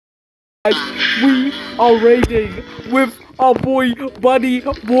We are raiding with our buddy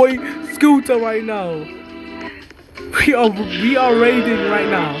boy Scooter right now. We are raiding right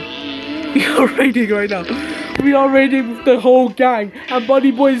now. We are raiding right now. We are raiding with the whole gang, and buddy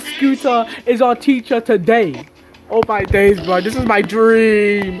boy Scooter is our teacher today. Oh my days, bro! This is my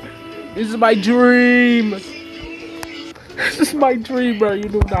dream. This is my dream. This is my dream, bro. You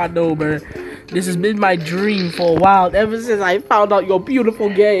do not know, man. This has been my dream for a while, ever since I found out your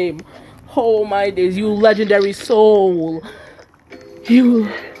beautiful game. Oh my days, you legendary soul. You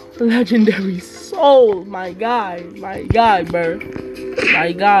legendary soul. My guy, bro.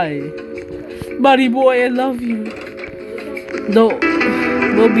 My guy. Buddy boy, I love you. No,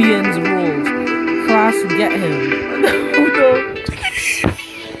 Mobian's rules. Class, get him. No.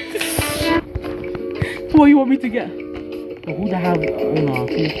 What you want me to get? Who the hell?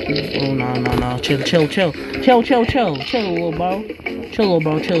 Oh no, no. Chill, little bro.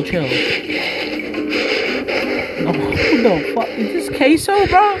 Chill. Oh, who the fuck? Is this Queso,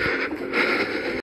 bro?